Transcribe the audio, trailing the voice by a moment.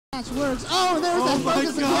match works. Oh, there's that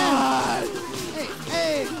focus again.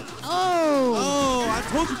 Hey, oh. Oh, I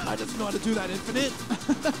told you Kai doesn't know how to do that infinite.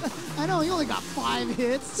 I know, he only got 5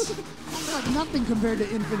 hits. It's like nothing compared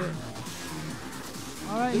to infinite.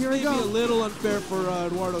 All right, here we go. This may be a little unfair for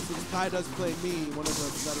Eduardo since Kai does play me, one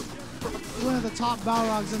of the top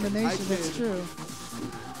Balrogs in the nation, that's true.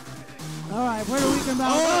 All right, Puerto Rican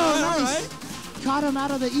Balrog. Oh, nice. Right. Caught him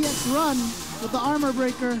out of the EX run with the armor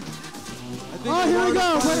breaker. Oh, here we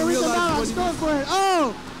go. Puerto Rican Balrog's going for it.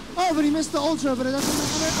 Oh, but he missed the ultra, but it doesn't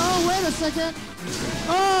matter. Oh, wait a second.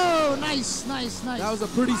 Oh, nice. That was a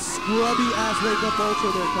pretty scrubby-ass wake-up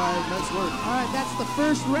ultra there, Kai. Nice work. All right, that's the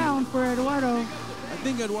first round for Eduardo. I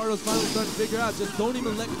think Eduardo's finally starting to figure out, just don't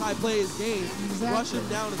even let Kai play his game. Exactly. Rush him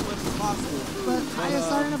down as much as possible. But Kai is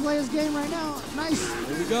starting to play his game right now. Nice.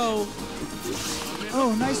 Here we go.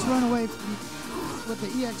 Oh, nice runaway with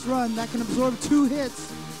the EX run. That can absorb 2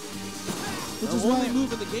 hits. Which is the only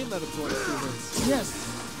move in the game that absorbs 2 hits. Yes.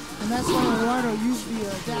 And that's why Eduardo used the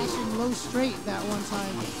dashing low straight that one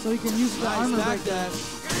time. So he can use the armor break dash.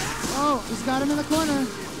 Oh, he's got him in the corner.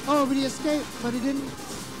 Oh, but he escaped, but he didn't.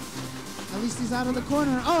 At least he's out of the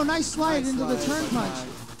corner. Oh, nice slide into the turn punch.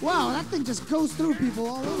 Wow, that thing just goes through people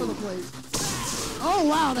all over the place. Oh,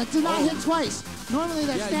 wow, that did not hit twice. Normally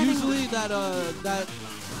they're standing. Usually that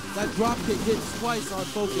drop kick hits twice on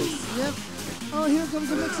focus. Yep. Oh, here comes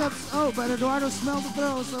the mix-ups. Oh, but Eduardo smelled the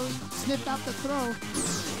throw, so he sniffed out the throw.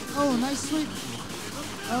 Oh, nice sweep.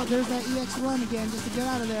 Oh, there's that EX run again, just to get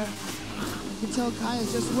out of there. You can tell Kai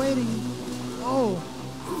is just waiting. Oh.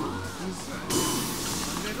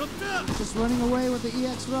 He's just running away with the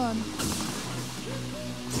EX run.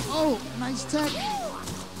 Oh, nice tech.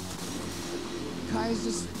 Kai is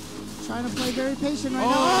just trying to play very patient right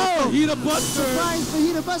now. Oh, Fajita Buster. Surprise,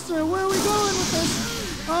 Fajita Buster. Where are we going with this?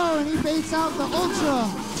 Oh, and he baits out the ultra.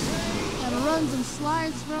 And runs and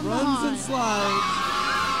slides from behind. Runs and slides.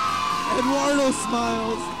 Eduardo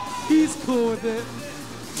smiles. He's cool with it.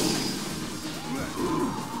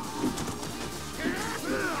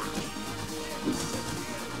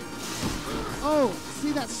 Oh,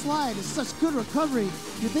 see that slide? It's such good recovery.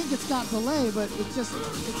 You think it's got delay, but it's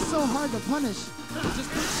so hard to punish.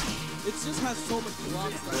 It just has so much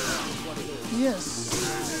block style. That's what it is. Yes.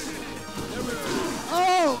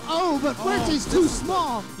 Oh, but Fuerte's too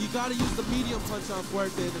small. You gotta use the medium punch on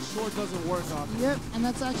Fuerte. The short doesn't work off. Yep, and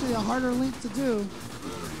that's actually a harder link to do.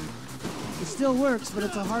 It still works, but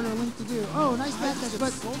it's a harder link to do. Oh, nice backdash,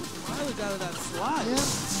 but so much mileage out of that slide. Yeah.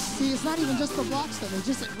 See, it's not even just the block stuff. It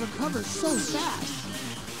just recovers so fast.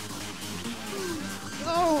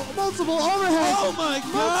 Oh, multiple overheads. Oh my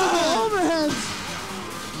God. Multiple overheads.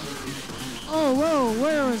 Oh, whoa,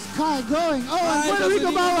 where is Kai going? Oh, and Puerto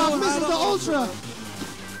Rico Balrog misses the ultra.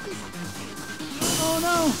 Oh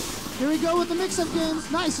no, here we go with the mix-up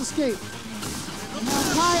games. Nice escape. And now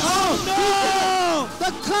Kai, no!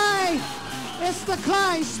 The Kai, it's the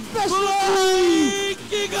Kai specialty.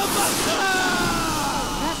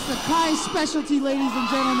 That's the Kai specialty, ladies and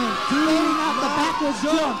gentlemen. Baiting out the backwards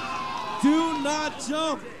jump. Do not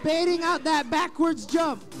jump. Baiting out that backwards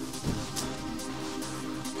jump.